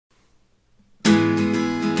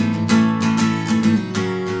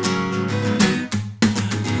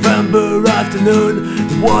September afternoon,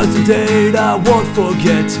 it was the day that I won't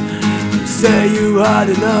forget. You say you had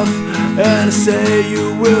enough, and I say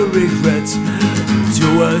you will regret.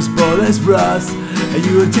 Two was bold as brass, and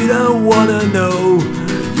you didn't wanna know.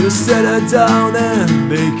 You settled down and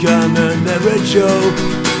become an average Joe.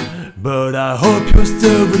 But I hope you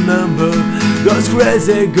still remember those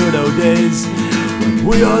crazy good old days when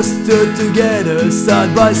we all stood together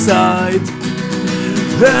side by side.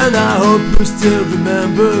 And I hope you still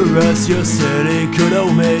remember us, your silly good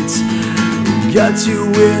old mates who got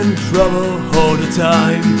you in trouble all the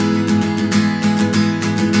time.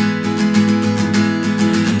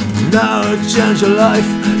 Now change your life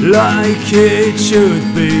like it should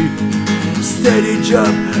be. Steady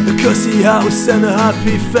job, a cozy house and a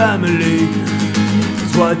happy family.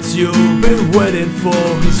 It's what you've been waiting for,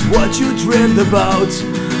 it's what you dreamed about.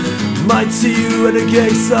 Might see you at a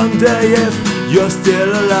gig someday if you're still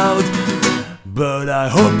allowed. But I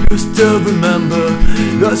hope you still remember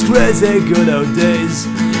those crazy good old days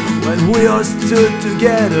when we all stood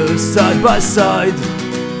together side by side.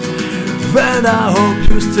 And I hope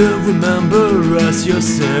you still remember us, your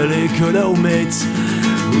silly good old mates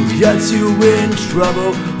who got you in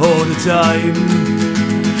trouble all the time.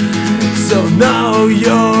 So now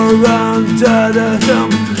you're under the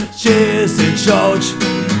thumb, she's in charge.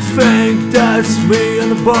 Think that's me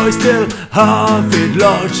and the boys still have it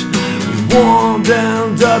large. We won't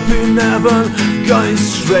end up in heaven, going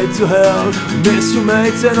straight to hell. Miss you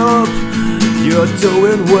mates and hope you're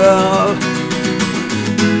doing well.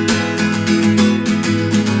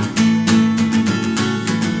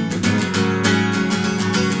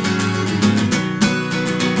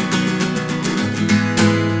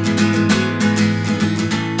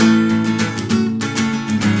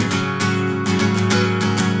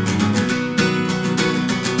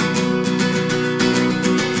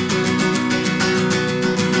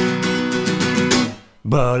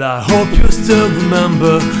 But I hope you still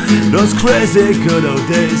remember those crazy good old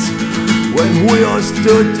days when we all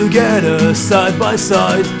stood together side by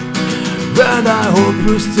side. And I hope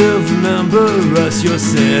you still remember us, your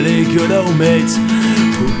silly good old mates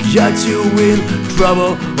who got you in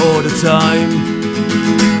trouble all the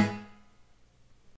time.